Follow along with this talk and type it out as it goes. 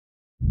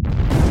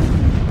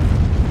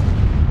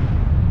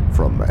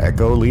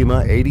Echo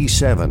Lima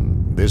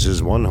 87. This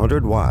is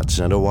 100 watts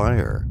and a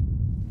wire.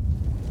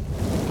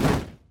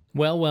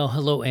 Well,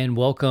 hello and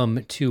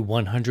welcome to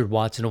 100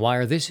 Watts and a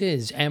Wire. This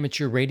is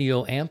Amateur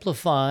Radio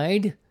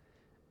Amplified,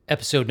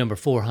 episode number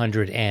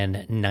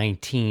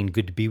 419.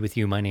 Good to be with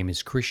you. My name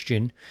is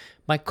Christian.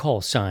 My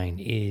call sign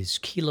is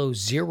Kilo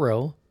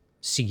Zero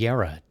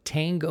Sierra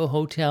Tango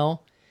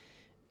Hotel,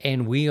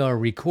 and we are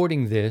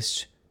recording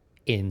this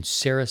in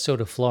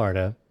Sarasota,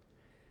 Florida.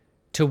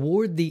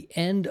 Toward the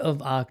end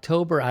of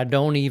October, I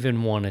don't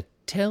even want to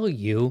tell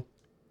you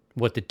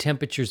what the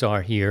temperatures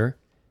are here.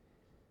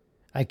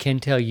 I can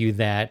tell you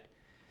that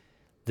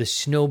the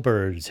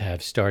snowbirds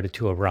have started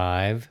to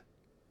arrive.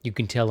 You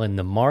can tell in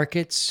the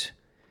markets,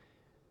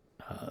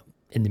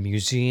 in the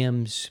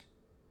museums,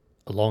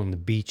 along the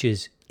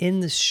beaches,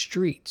 in the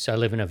streets. I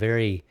live in a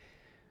very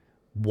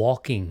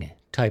walking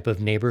type of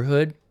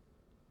neighborhood,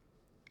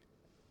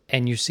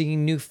 and you're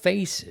seeing new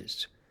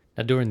faces.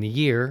 Now, during the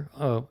year,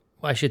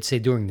 I should say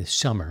during the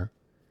summer,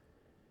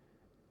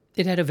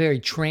 it had a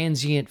very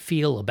transient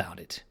feel about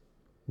it,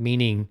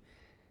 meaning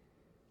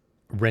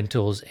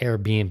rentals,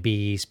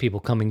 Airbnbs,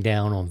 people coming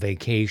down on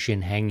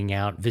vacation, hanging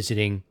out,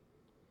 visiting.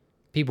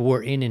 People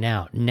were in and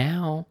out.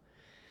 Now,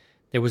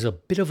 there was a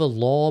bit of a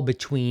lull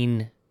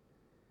between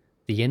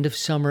the end of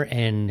summer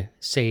and,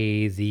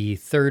 say, the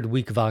third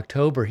week of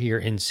October here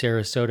in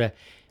Sarasota,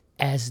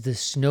 as the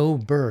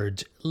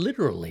snowbirds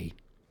literally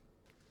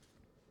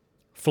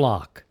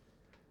flock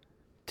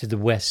to the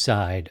west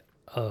side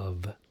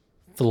of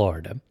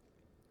Florida.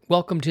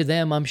 Welcome to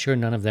them. I'm sure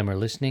none of them are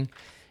listening.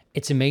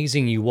 It's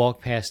amazing. You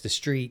walk past the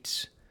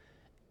streets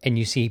and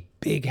you see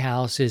big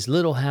houses,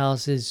 little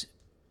houses,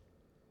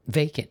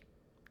 vacant.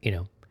 You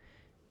know,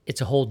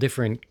 it's a whole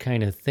different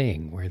kind of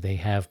thing where they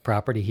have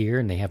property here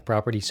and they have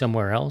property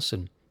somewhere else,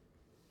 and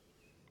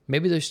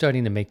maybe they're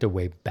starting to make their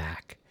way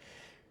back.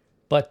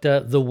 But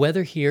the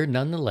weather here,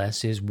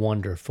 nonetheless, is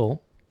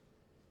wonderful.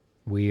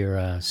 We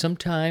are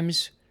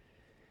sometimes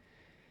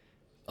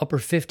upper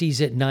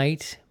 50s at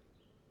night,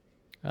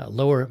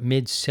 lower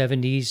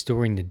mid-70s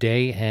during the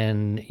day,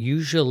 and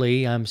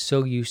usually I'm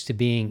so used to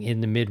being in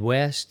the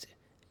Midwest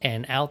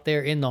and out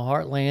there in the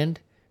heartland,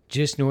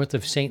 just north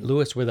of St.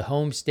 Louis, where the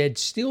homestead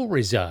still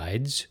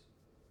resides.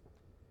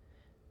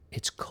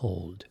 It's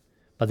cold.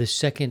 By the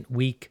second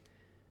week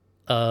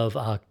of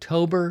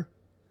October,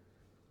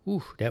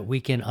 that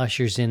weekend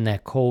ushers in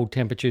that cold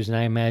temperatures, and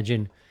I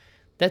imagine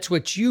that's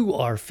what you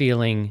are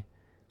feeling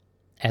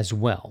as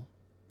well.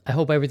 I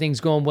hope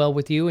everything's going well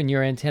with you and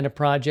your antenna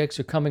projects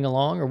are coming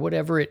along, or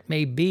whatever it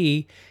may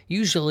be.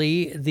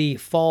 Usually the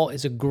fall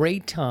is a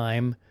great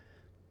time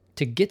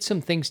to get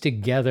some things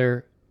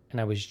together,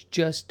 and I was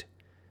just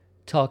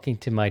talking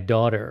to my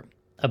daughter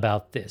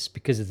about this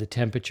because of the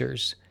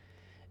temperatures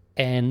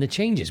and the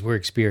changes we're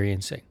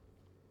experiencing.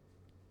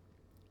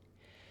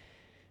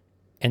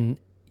 And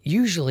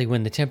usually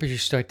when the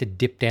temperatures start to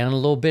dip down a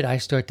little bit, I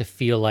start to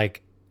feel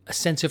like a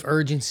sense of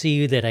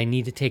urgency that I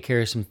need to take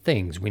care of some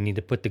things. We need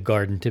to put the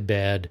garden to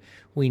bed.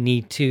 We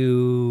need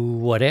to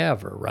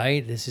whatever,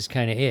 right? This is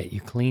kind of it. You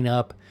clean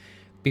up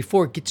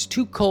before it gets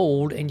too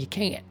cold and you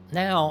can't.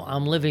 Now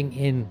I'm living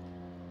in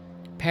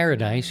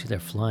paradise.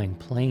 They're flying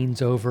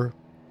planes over.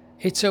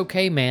 It's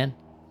okay, man.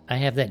 I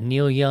have that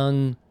Neil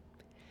Young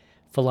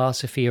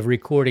philosophy of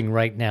recording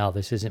right now.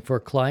 This isn't for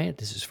a client.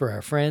 This is for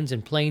our friends,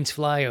 and planes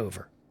fly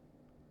over.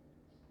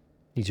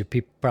 These are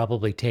people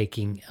probably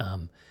taking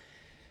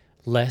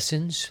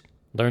lessons,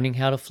 learning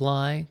how to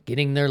fly,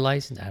 getting their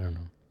license. I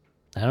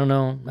don't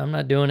know. I'm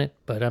not doing it,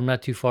 but I'm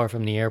not too far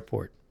from the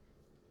airport.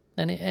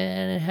 And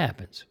it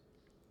happens.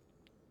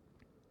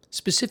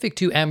 Specific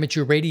to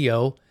amateur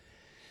radio,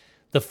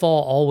 the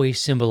fall always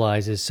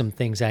symbolizes some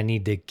things I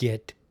need to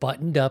get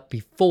buttoned up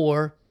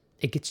before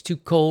it gets too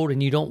cold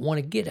and you don't want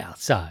to get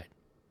outside.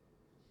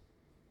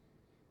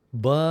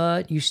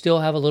 But you still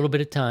have a little bit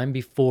of time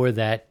before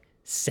that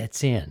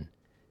sets in.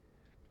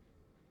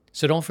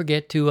 So don't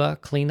forget to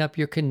clean up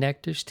your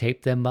connectors,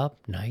 tape them up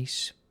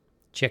nice.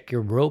 Check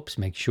your ropes,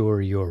 make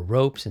sure your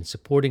ropes and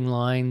supporting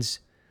lines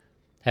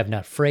have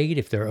not frayed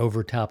if they're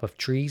over top of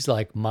trees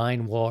like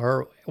mine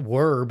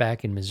were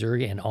back in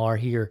Missouri and are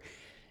here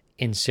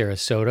in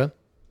Sarasota.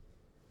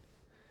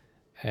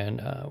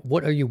 And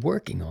what are you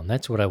working on?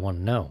 That's what I want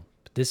to know.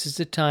 But this is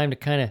the time to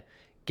kind of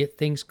get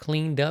things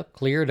cleaned up,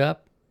 cleared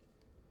up.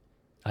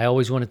 I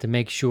always wanted to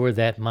make sure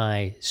that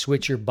my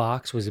switcher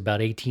box was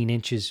about 18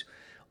 inches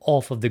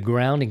off of the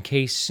ground in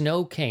case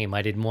snow came.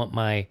 I didn't want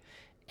my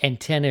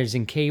antennas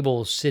and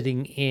cables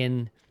sitting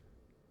in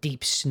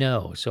deep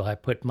snow, so I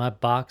put my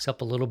box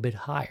up a little bit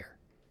higher.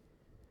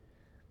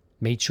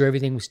 Made sure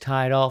everything was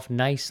tied off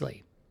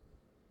nicely.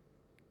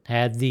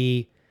 Had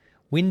the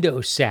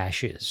window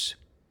sashes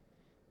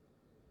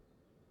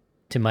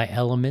to my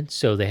elements,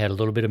 so they had a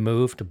little bit of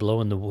move to blow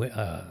in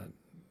the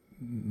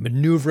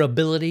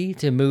maneuverability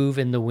to move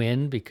in the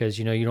wind, because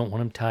you don't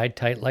want them tied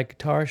tight like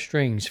guitar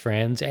strings,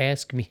 friends.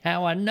 Ask me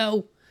how I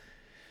know.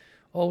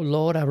 Oh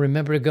Lord, I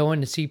remember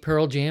going to see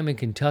Pearl Jam in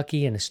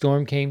Kentucky and a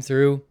storm came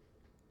through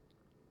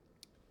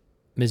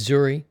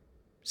Missouri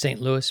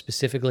St. Louis,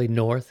 specifically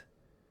north.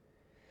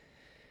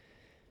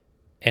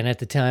 And at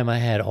the time, I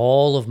had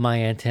all of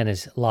my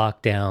antennas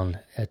locked down,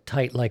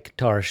 tight like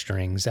guitar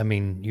strings. I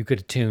mean, you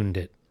could have tuned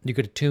it. You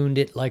could have tuned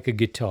it like a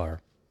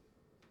guitar.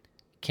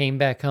 Came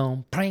back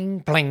home,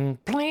 pling, pling,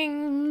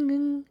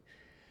 pling.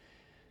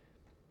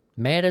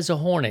 Mad as a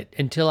hornet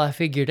until I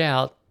figured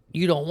out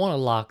you don't want to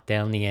lock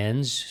down the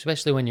ends,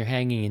 especially when you're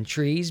hanging in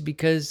trees,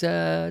 because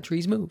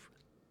trees move.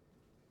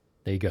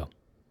 There you go.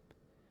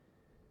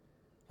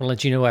 I want to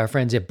let you know our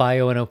friends at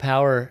Bioenno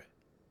Power,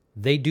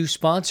 they do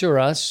sponsor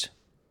us.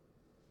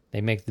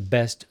 They make the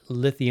best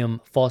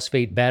lithium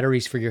phosphate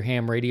batteries for your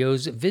ham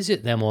radios.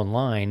 Visit them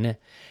online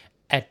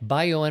at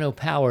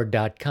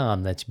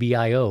bioennopower.com. That's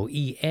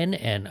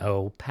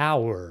BIOENNO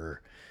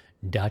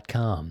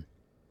power.com.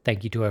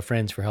 Thank you to our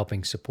friends for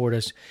helping support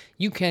us.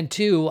 You can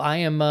too. I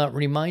am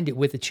reminded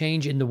with the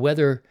change in the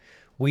weather,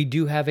 we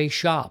do have a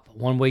shop.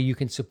 One way you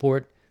can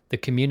support the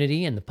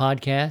community and the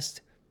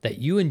podcast that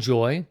you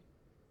enjoy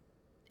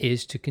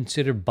is to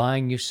consider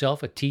buying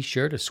yourself a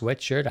t-shirt, a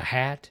sweatshirt, a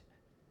hat.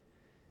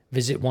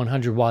 Visit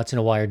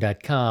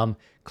 100wattsinawire.com,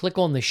 click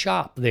on the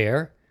shop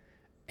there,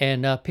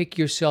 and pick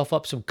yourself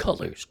up some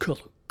colors,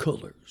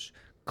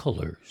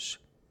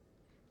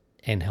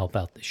 and help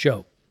out the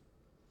show.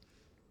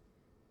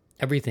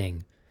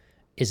 Everything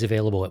is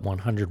available at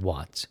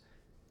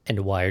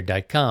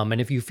 100wattsinawire.com.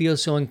 And if you feel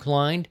so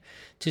inclined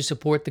to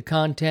support the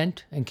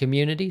content and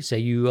community, say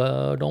you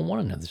don't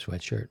want another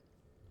sweatshirt.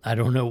 I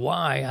don't know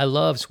why. I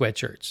love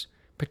sweatshirts,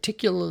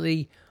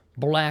 particularly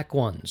black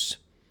ones.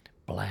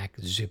 Black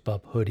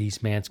zip-up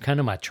hoodies, man. It's kind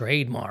of my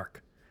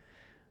trademark.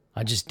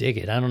 I just dig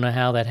it. I don't know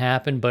how that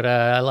happened, but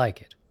I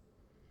like it.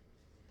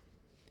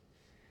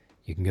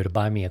 You can go to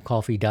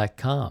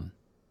buymeacoffee.com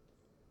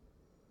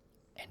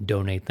and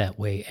donate that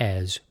way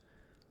as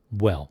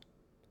well.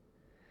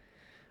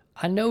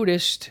 I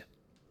noticed,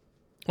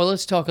 well,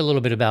 let's talk a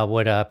little bit about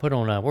what I put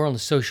on. We're on the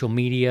social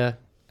media.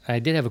 I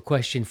did have a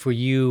question for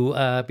you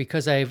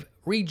because I've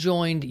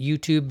rejoined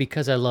YouTube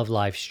because I love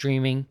live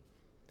streaming.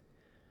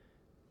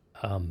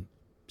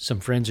 Some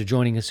friends are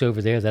joining us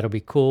over there. That'll be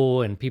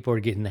cool. And people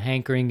are getting the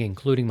hankering,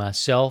 including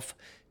myself,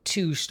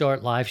 to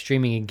start live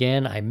streaming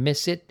again. I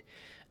miss it.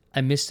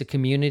 I miss the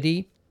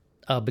community.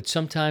 But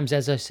sometimes,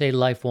 as I say,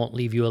 life won't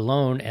leave you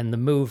alone. And the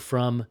move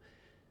from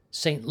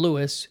St.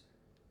 Louis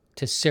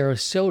to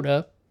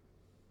Sarasota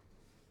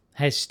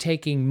has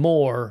taken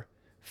more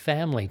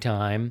family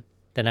time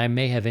than I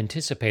may have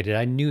anticipated.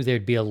 I knew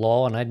there'd be a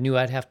lull, and I knew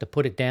I'd have to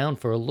put it down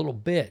for a little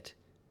bit.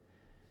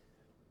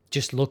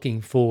 Just looking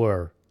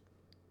for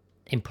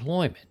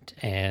employment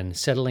and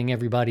settling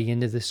everybody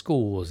into the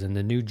schools and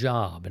the new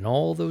job and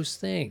all those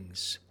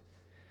things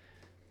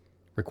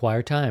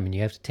require time, and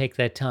you have to take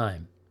that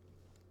time.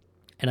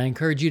 And I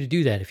encourage you to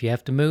do that. If you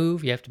have to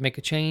move, you have to make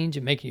a change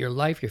and make it your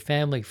life, your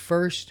family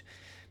first.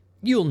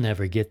 You'll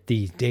never get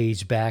these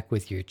days back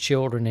with your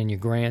children and your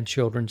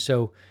grandchildren.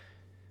 So,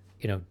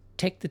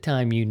 take the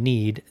time you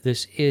need.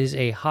 This is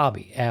a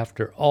hobby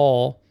after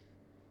all,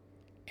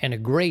 and a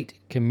great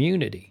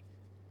community.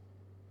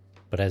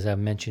 But as I've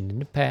mentioned in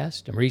the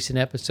past, in recent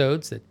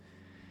episodes, that,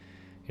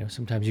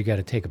 sometimes you got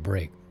to take a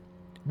break.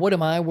 What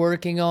am I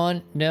working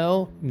on?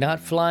 No,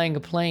 not flying a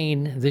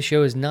plane. This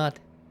show is not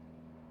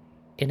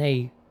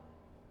I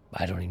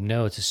don't even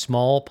know. It's a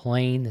small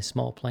plane. The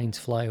small planes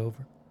fly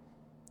over.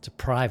 It's a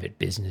private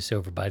business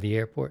over by the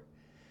airport.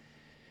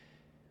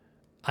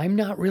 I'm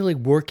not really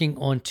working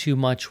on too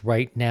much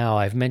right now.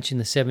 I've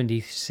mentioned the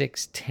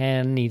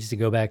 7610 needs to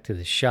go back to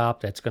the shop.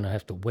 That's going to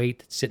have to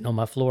wait. It's sitting on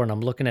my floor, and I'm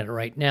looking at it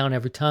right now, and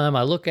every time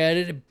I look at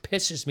it, it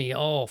pisses me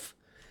off.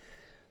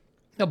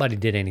 Nobody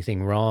did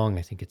anything wrong.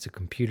 I think it's a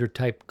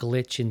computer-type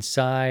glitch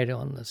inside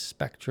on the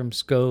spectrum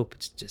scope.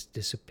 It just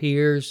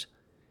disappears.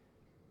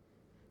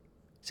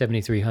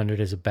 7300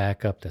 as a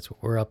backup. That's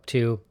what we're up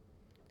to.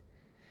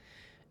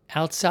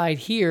 Outside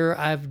here,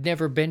 I've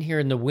never been here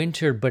in the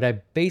winter, but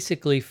I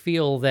basically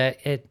feel that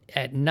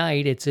at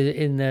night, it's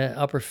in the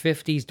upper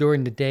 50s.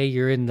 During the day,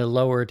 you're in the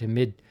lower to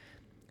mid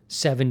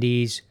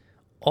 70s,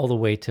 all the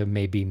way to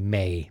maybe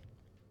May.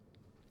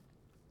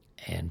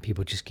 And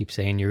people just keep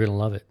saying, you're going to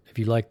love it. If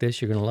you like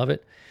this, you're going to love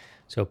it.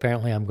 So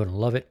apparently I'm going to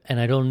love it. And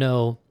I don't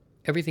know.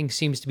 Everything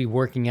seems to be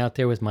working out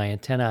there with my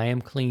antenna. I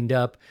am cleaned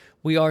up.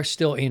 We are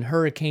still in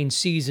hurricane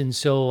season,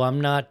 so I'm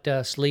not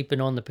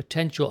sleeping on the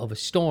potential of a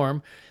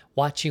storm.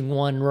 Watching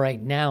one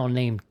right now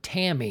named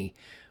Tammy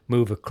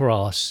move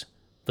across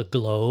the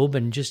globe,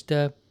 and just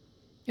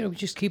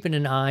just keeping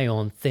an eye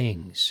on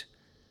things.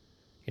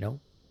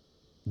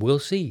 We'll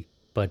see,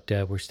 but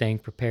we're staying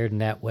prepared in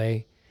that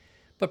way.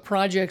 But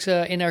projects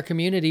in our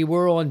community,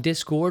 we're on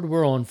Discord,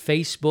 we're on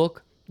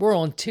Facebook, we're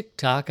on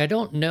TikTok. I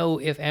don't know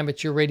if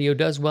amateur radio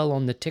does well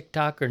on the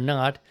TikTok or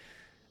not.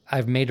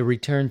 I've made a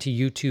return to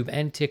YouTube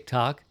and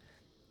TikTok.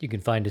 You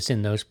can find us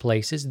in those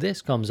places.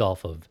 This comes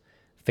off of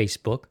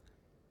Facebook.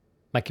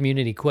 My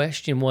community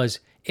question was,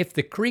 if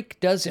the creek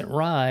doesn't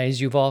rise,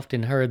 you've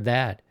often heard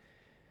that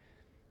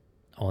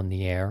on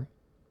the air.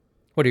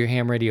 What are your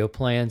ham radio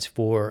plans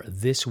for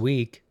this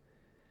week?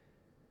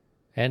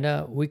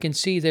 And we can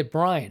see that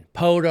Brian,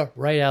 POTA,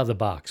 right out of the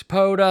box.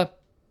 POTA,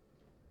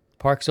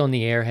 Parks on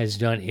the Air, has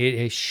done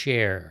its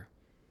share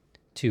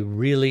to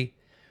really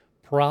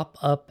prop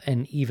up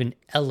and even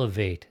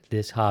elevate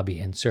this hobby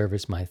and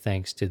service. My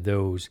thanks to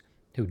those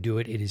who do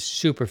it. It is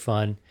super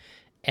fun.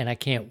 And I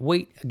can't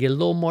wait to get a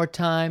little more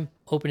time,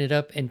 open it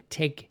up, and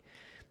take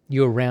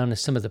you around to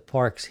some of the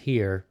parks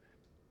here.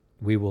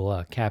 We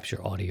will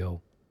capture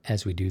audio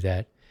as we do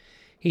that.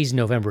 He's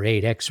November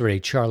 8, X-Ray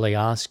Charlie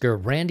Oscar.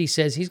 Randy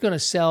says he's going to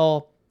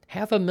sell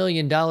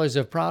 $500,000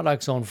 of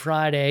products on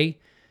Friday,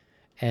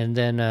 and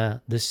then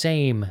the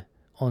same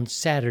on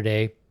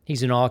Saturday.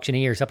 He's an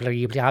auctioneer.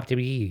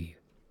 73.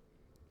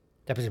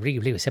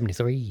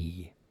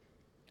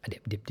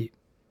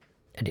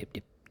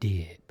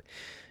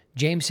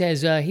 James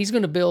says he's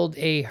going to build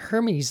a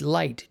Hermes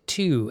Light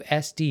 2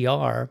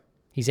 SDR.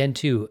 He's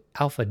N2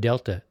 Alpha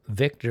Delta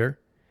Victor.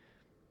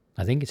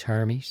 I think it's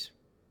Hermes.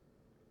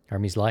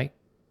 Hermes Light.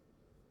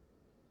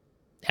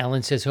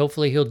 Alan says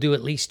hopefully he'll do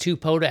at least 2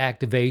 POTA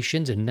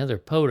activations. Another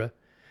POTA.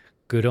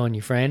 Good on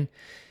you, friend.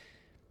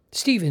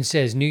 Steven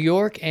says New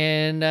York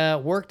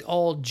and worked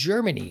all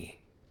Germany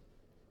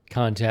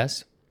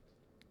contests.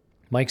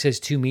 Mike says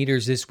 2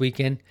 meters this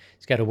weekend.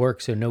 He's got to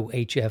work, so no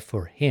HF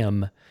for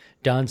him.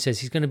 Don says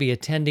he's going to be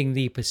attending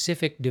the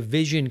Pacific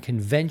Division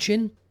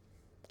Convention.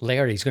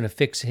 Larry's going to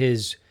fix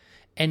his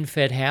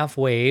NFED half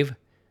wave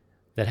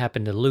that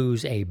happened to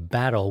lose a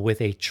battle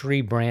with a tree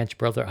branch.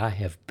 Brother, I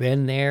have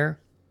been there.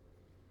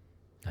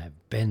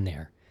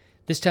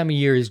 This time of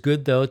year is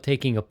good, though,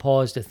 taking a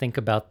pause to think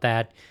about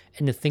that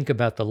and to think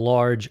about the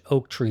large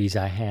oak trees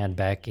I had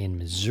back in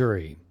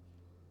Missouri.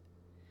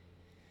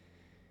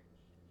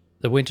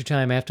 The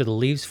wintertime after the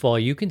leaves fall,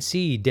 you can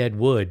see dead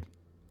wood.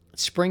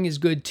 Spring is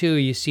good, too.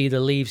 You see the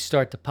leaves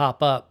start to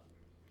pop up,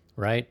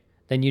 right?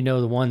 Then you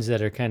know the ones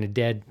that are kind of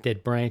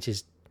dead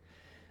branches.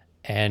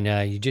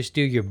 And you just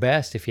do your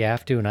best if you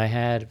have to, and I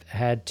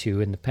had to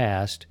in the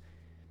past.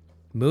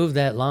 Move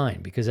that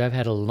line, because I've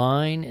had a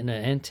line and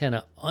an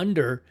antenna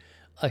under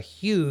a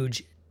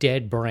huge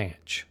dead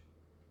branch.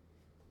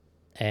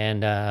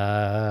 And,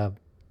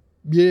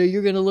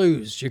 you're going to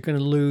lose. You're going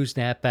to lose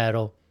that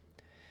battle,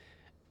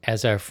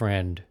 as our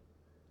friend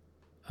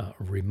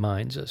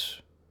reminds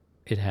us.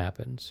 It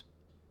happens.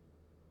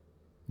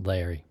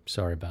 Larry,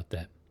 sorry about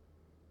that.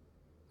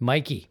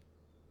 Mikey.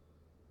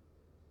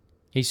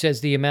 He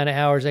says the amount of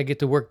hours I get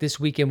to work this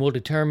weekend will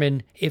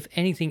determine if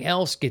anything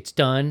else gets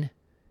done.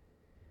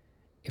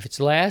 If it's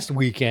last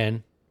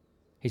weekend,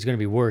 he's going to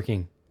be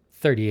working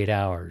 38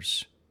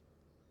 hours.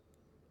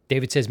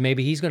 David says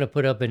maybe he's going to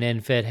put up an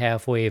NFED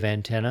half-wave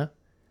antenna.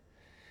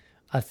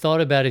 I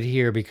thought about it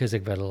here because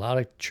I've got a lot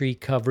of tree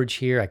coverage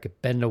here. I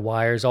could bend the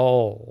wires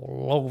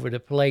all over the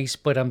place,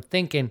 but I'm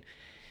thinking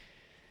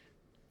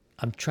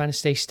I'm trying to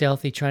stay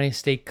stealthy, trying to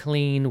stay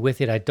clean with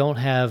it. I don't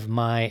have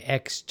my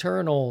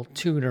external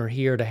tuner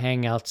here to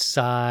hang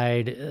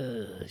outside.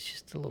 It's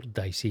just a little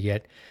dicey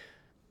yet.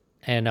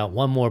 And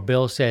one more,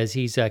 Bill says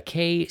he's a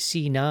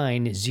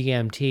KC9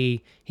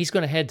 ZMT. He's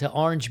going to head to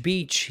Orange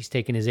Beach. He's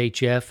taking his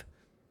HF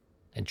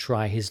and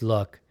try his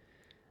luck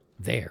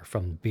there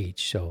from the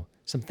beach. So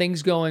some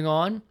things going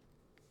on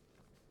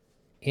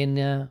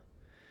in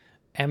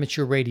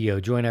amateur radio.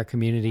 Join our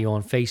community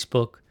on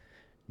Facebook,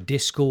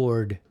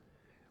 Discord.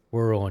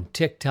 We're on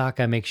TikTok.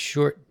 I make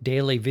short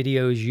daily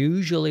videos,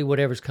 usually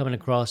whatever's coming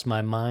across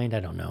my mind.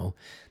 I don't know.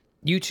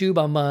 YouTube,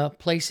 I'm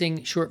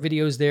placing short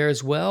videos there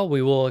as well.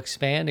 We will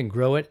expand and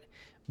grow it,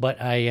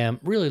 but I am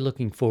really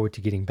looking forward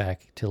to getting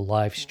back to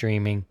live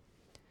streaming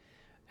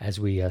as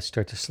we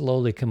start to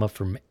slowly come up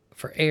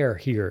for air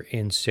here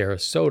in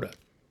Sarasota.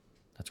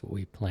 That's what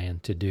we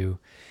plan to do.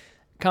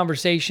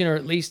 Conversation, or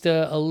at least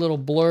a little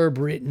blurb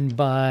written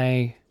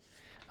by,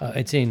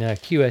 it's in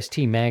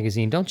QST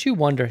magazine. Don't you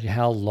wonder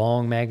how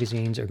long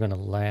magazines are going to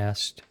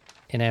last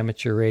in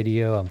amateur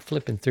radio? I'm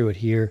flipping through it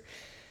here.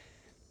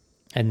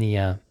 And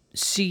the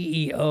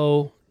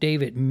CEO,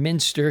 David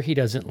Minster, he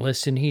doesn't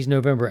listen. He's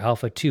November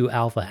Alpha 2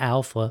 Alpha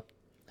Alpha.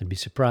 I'd be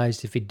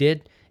surprised if he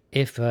did.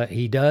 If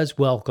he does,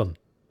 welcome.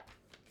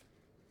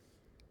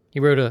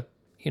 He wrote a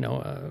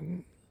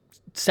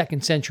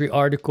second century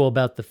article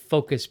about the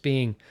focus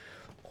being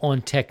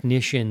on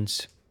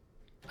technicians.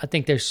 I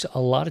think there's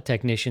a lot of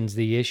technicians.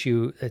 The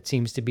issue that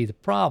seems to be the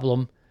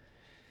problem,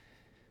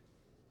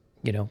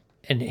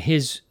 and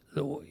his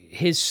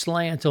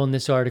slant on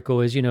this article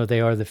is, they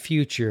are the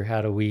future.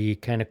 How do we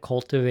kind of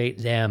cultivate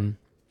them?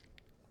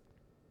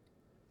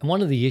 And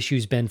one of the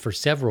issues been for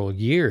several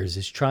years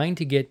is trying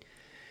to get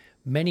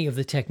many of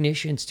the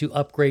technicians to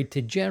upgrade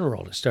to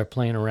general, to start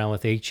playing around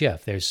with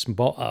HF. There's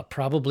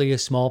probably a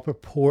small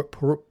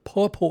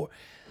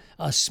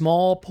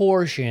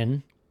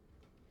portion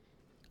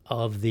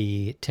of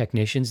the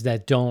technicians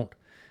that don't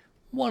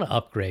want to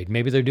upgrade.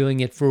 Maybe they're doing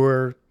it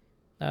for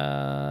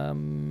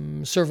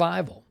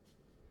survival.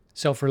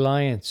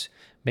 Self-reliance.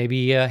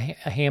 Maybe a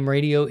ham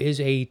radio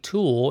is a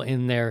tool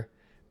in their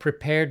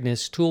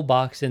preparedness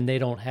toolbox and they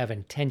don't have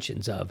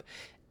intentions of.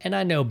 And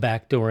I know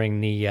back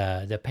during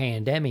the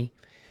pandemic,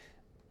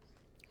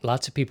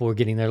 Lots of people were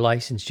getting their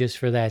license just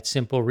for that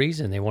simple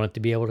reason. They wanted to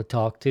be able to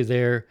talk to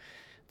their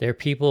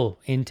people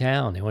in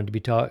town. They wanted to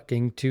be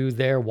talking to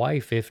their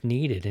wife if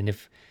needed. And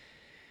if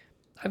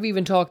I've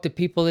even talked to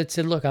people that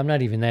said, look, I'm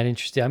not even that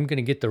interested. I'm going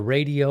to get the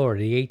radio or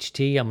the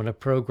HT. I'm going to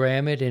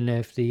program it. And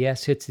if the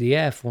S hits the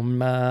F,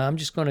 I'm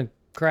just going to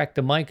crack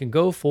the mic and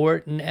go for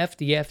it and F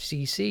the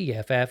FCC,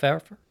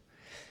 FFF.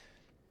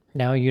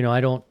 Now, I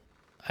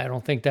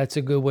don't think that's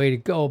a good way to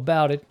go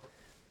about it.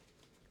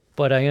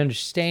 But I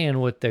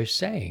understand what they're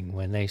saying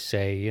when they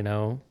say,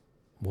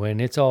 when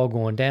it's all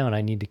going down,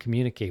 I need to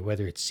communicate,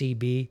 whether it's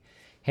CB,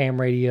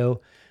 ham radio.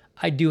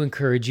 I do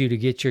encourage you to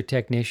get your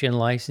technician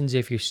license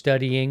if you're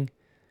studying.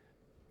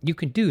 You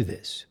can do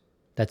this.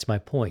 That's my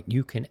point.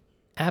 You can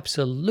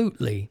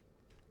absolutely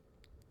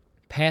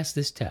pass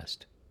this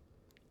test.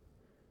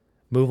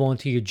 Move on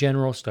to your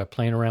general, start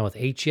playing around with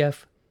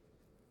HF,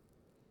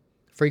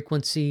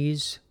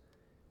 frequencies,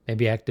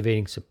 maybe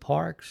activating some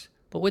parks.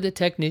 But with a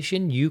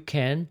technician, you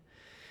can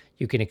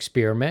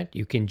experiment.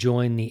 You can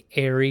join the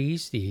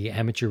ARES, the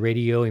Amateur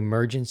Radio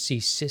Emergency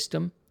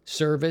System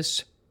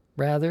Service,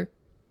 rather.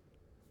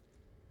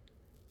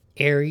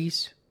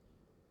 ARES.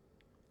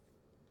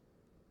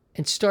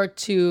 And start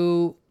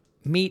to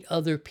meet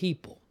other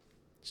people.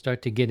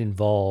 Start to get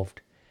involved.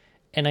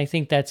 And I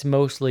think that's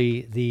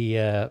mostly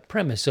the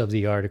premise of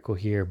the article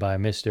here by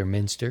Mr.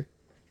 Minster,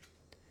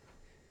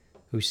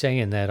 who's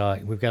saying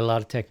that we've got a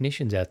lot of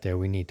technicians out there.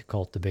 We need to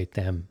cultivate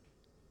them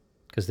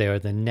because they are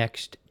the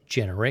next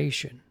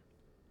generation.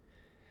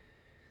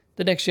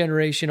 The next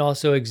generation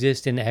also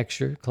exists in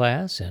extra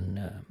class and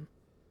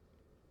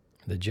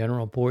the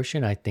general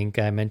portion. I think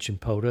I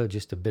mentioned POTA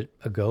just a bit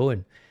ago,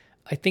 and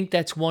I think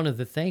that's one of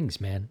the things,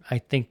 man. I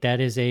think that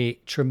is a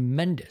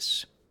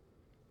tremendous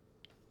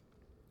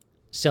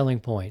selling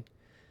point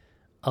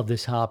of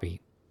this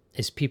hobby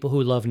is people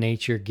who love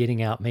nature,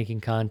 getting out, making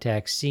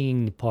contacts,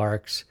 seeing the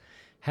parks,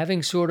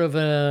 having sort of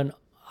an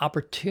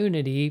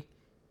opportunity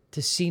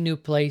to see new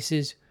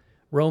places,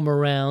 roam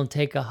around,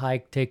 take a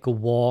hike, take a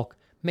walk,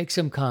 make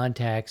some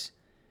contacts,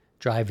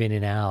 drive in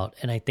and out.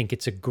 And I think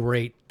it's a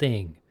great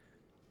thing.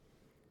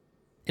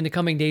 In the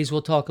coming days,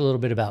 we'll talk a little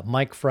bit about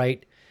mic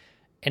fright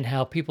and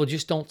how people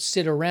just don't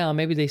sit around.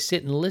 Maybe they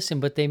sit and listen,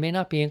 but they may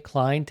not be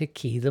inclined to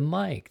key the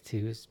mic,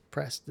 to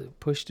press the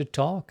push to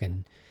talk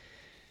and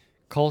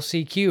call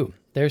CQ.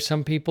 There's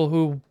some people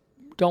who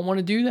don't want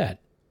to do that.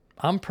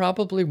 I'm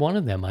probably one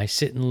of them. I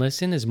sit and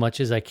listen as much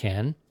as I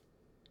can.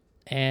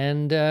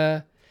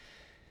 And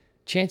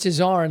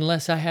chances are,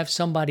 unless I have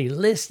somebody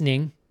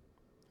listening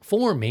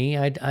for me,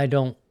 I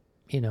don't,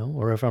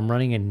 or if I'm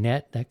running a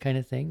net, that kind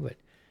of thing. But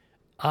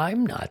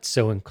I'm not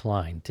so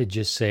inclined to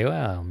just say,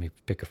 well, let me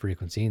pick a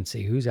frequency and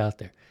see who's out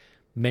there.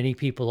 Many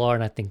people are,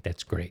 and I think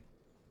that's great.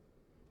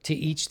 To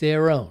each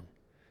their own.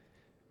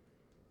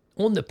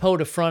 On the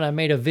POTA front, I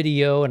made a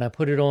video and I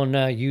put it on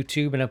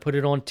YouTube and I put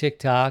it on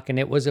TikTok, and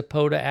it was a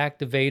POTA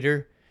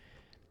activator.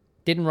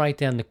 Didn't write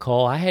down the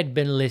call. I had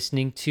been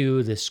listening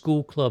to the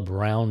School Club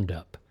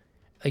Roundup.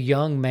 A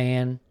young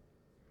man,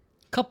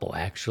 couple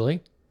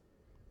actually.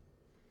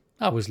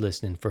 I was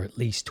listening for at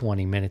least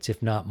 20 minutes,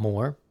 if not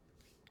more.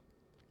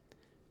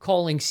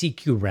 Calling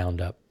CQ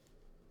Roundup.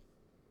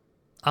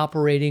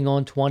 Operating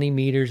on 20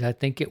 meters, I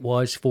think it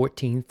was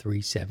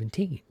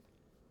 14,317.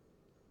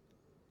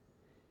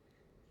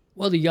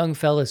 Well, the young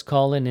fella's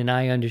calling, and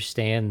I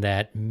understand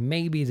that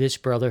maybe this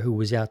brother who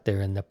was out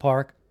there in the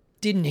park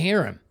didn't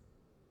hear him.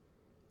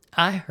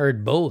 I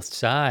heard both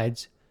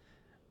sides.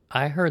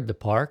 I heard the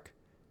park,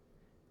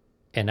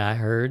 and I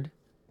heard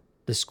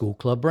the School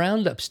Club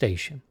Roundup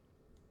station.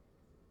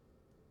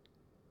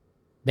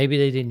 Maybe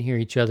they didn't hear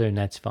each other, and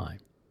that's fine.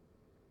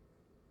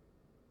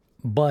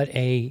 But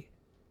a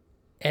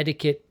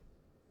etiquette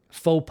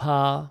faux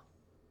pas,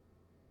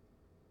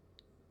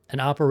 an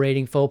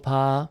operating faux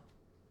pas,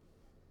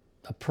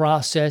 a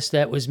process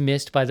that was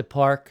missed by the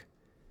park.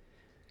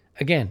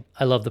 Again,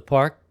 I love the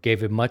park,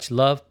 gave it much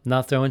love,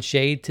 not throwing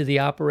shade to the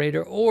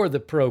operator or the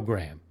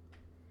program.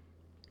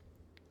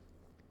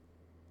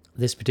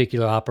 This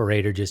particular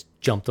operator just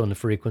jumped on the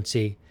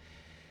frequency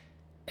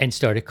and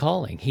started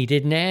calling. He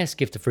didn't ask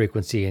if the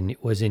frequency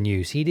was in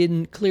use. He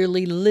didn't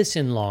clearly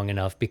listen long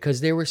enough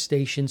because there were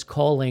stations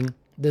calling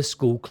the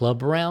School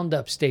Club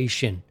Roundup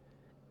station.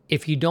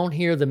 If you don't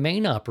hear the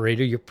main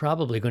operator, you're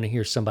probably going to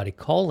hear somebody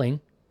calling,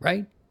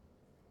 right?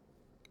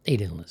 He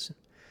didn't listen.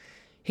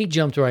 He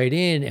jumped right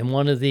in, and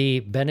one of the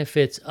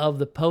benefits of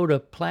the POTA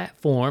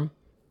platform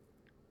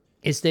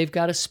is they've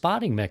got a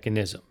spotting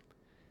mechanism.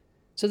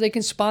 So they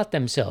can spot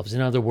themselves,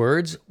 in other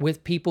words,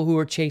 with people who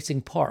are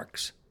chasing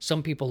parks.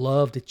 Some people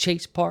love to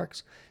chase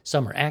parks.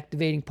 Some are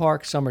activating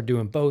parks. Some are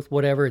doing both,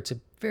 whatever. It's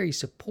a very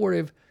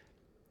supportive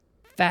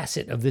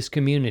facet of this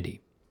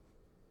community.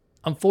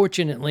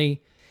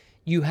 Unfortunately,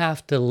 you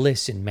have to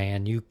listen,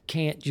 man. You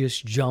can't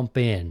just jump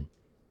in.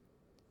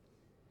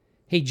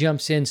 He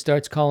jumps in,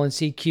 starts calling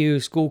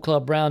CQ, School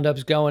Club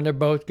Roundup's going, they're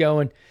both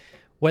going.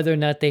 Whether or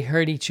not they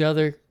heard each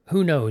other,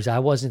 who knows? I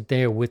wasn't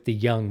there with the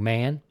young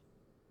man.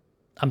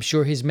 I'm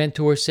sure his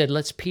mentor said,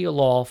 let's peel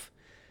off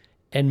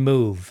and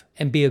move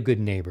and be a good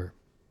neighbor.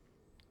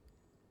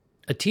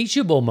 A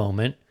teachable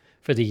moment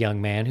for the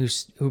young man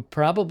who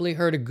probably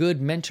heard a good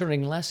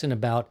mentoring lesson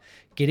about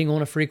getting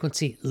on a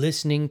frequency,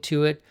 listening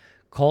to it,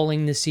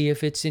 calling to see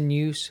if it's in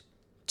use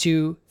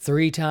 2,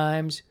 3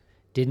 times.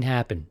 Didn't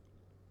happen.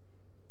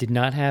 Did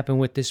not happen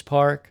with this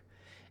park.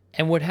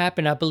 And what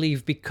happened, I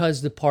believe,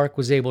 because the park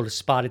was able to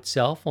spot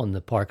itself on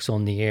the Parks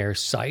on the Air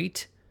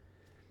site,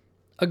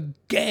 a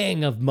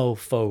gang of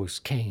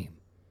mofos came.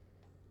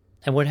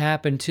 And what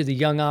happened to the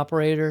young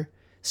operator?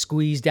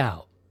 Squeezed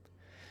out.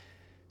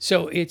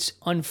 So it's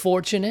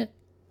unfortunate.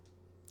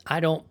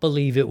 I don't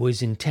believe it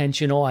was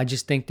intentional. I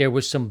just think there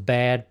was some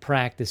bad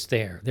practice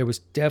there. There was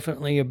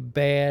definitely a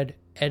bad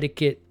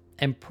etiquette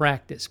and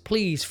practice.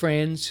 Please,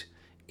 friends,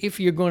 if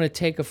you're going to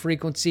take a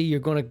frequency, you're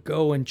going to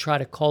go and try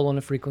to call on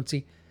a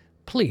frequency,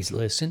 please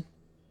listen.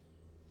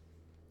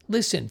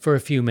 Listen for a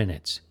few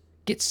minutes.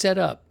 Get set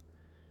up.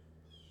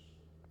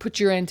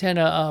 Put your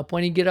antenna up.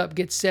 When you get up,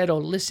 get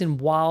settled. Listen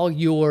while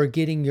you're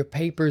getting your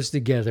papers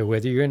together,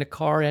 whether you're in a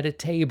car at a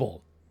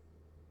table.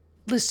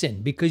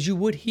 Listen, because you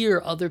would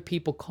hear other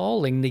people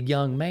calling the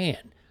young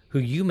man who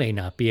you may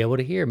not be able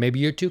to hear. Maybe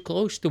you're too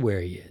close to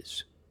where he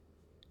is.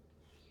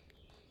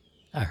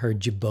 I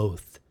heard you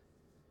both.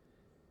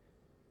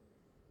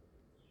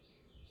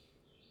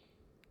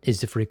 Is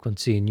the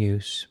frequency in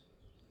use?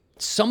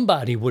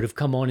 Somebody would have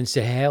come on and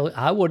said, hell,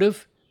 I would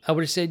have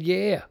said,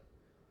 yeah.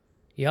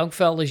 Young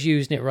fella's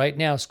using it right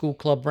now. School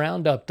club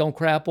roundup. Don't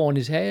crap on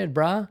his head,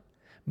 brah.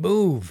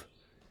 Move.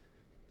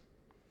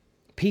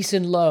 Peace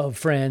and love,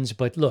 friends.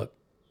 But look,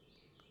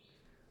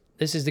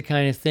 this is the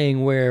kind of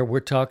thing where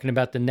we're talking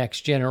about the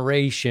next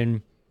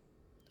generation,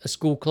 a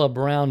school club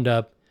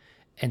roundup,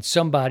 and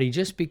somebody,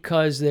 just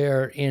because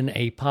they're in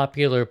a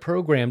popular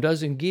program,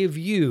 doesn't give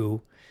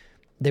you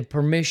the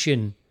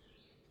permission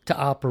to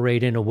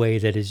operate in a way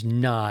that is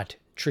not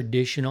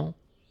traditional,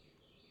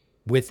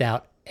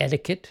 without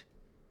etiquette,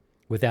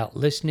 without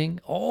listening.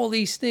 All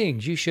these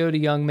things you showed a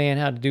young man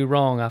how to do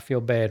wrong. I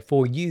feel bad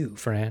for you,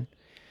 friend.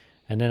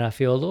 And then I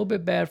feel a little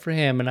bit bad for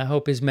him, and I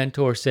hope his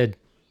mentor said,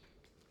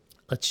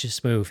 let's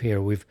just move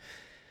here. We've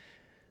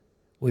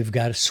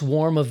got a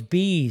swarm of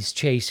bees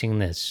chasing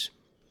this.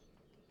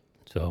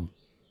 So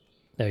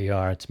there you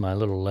are. It's my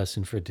little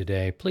lesson for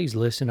today. Please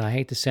listen. I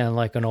hate to sound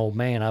like an old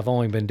man. I've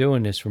only been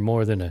doing this for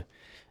more than a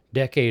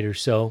decade or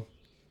so.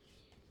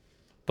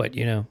 But,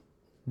 you know,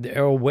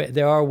 there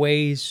are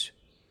ways,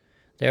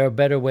 there are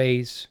better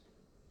ways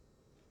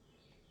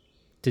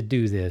to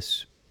do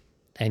this.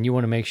 And you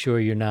want to make sure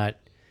you're not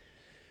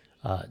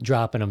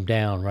dropping them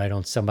down right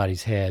on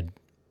somebody's head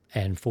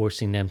and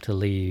forcing them to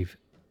leave.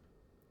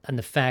 And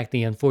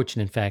the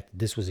unfortunate fact that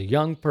this was a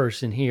young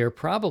person here,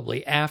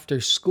 probably after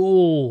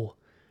school.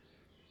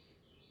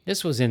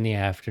 This was in the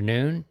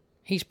afternoon.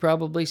 He's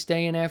probably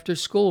staying after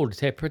school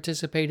to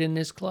participate in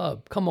this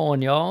club. Come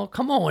on, y'all.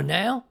 Come on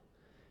now.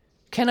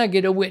 Can I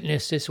get a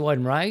witness this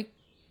wasn't right?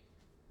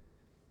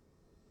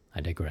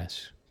 I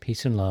digress.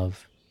 Peace and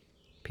love.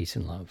 Peace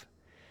and love.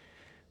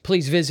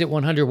 Please visit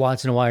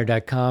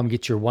 100wattsinawire.com.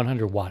 Get your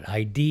 100-watt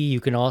ID. You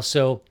can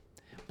also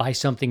buy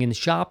something in the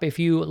shop if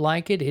you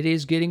like it. It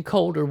is getting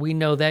colder. We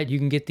know that. You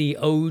can get the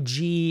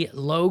OG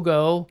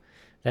logo.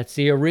 That's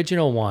the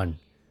original one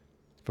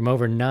from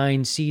over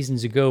 9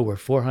 seasons ago. We're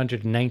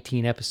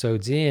 419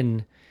 episodes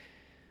in.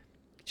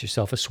 Get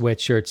yourself a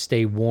sweatshirt.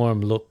 Stay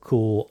warm. Look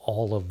cool.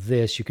 All of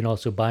this. You can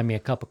also buy me a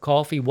cup of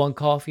coffee, one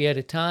coffee at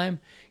a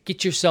time.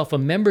 Get yourself a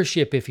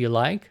membership if you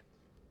like.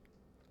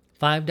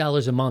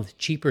 $5 a month,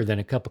 cheaper than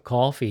a cup of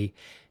coffee.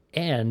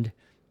 And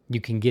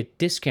you can get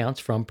discounts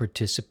from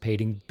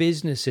participating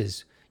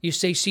businesses. You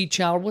say, see,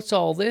 child, what's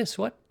all this?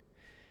 What?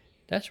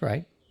 That's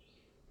right.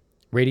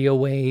 Radio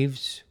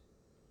waves.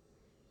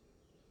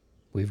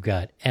 We've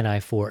got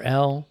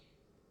Ni4L,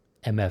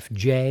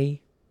 MFJ,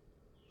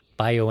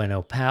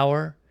 BioNO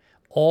Power.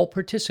 All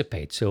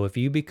participate. So if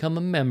you become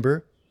a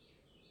member,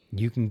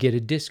 you can get a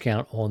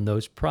discount on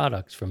those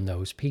products from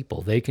those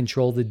people. They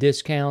control the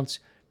discounts,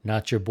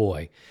 not your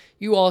boy.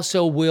 You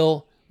also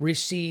will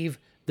receive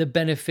the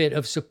benefit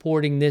of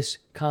supporting this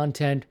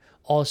content.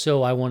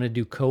 Also, I want to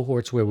do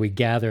cohorts where we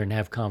gather and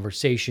have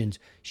conversations,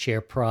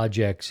 share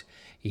projects.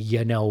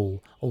 You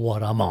know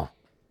what I'm on.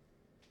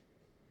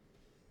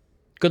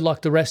 Good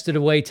luck the rest of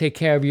the way. Take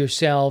care of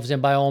yourselves.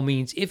 And by all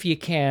means, if you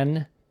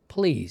can,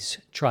 please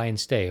try and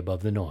stay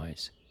above the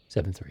noise.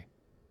 7-3.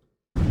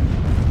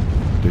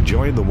 To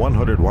join the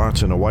 100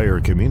 Watts in a Wire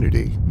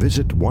community,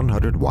 visit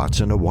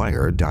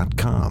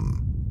 100wattsinawire.com.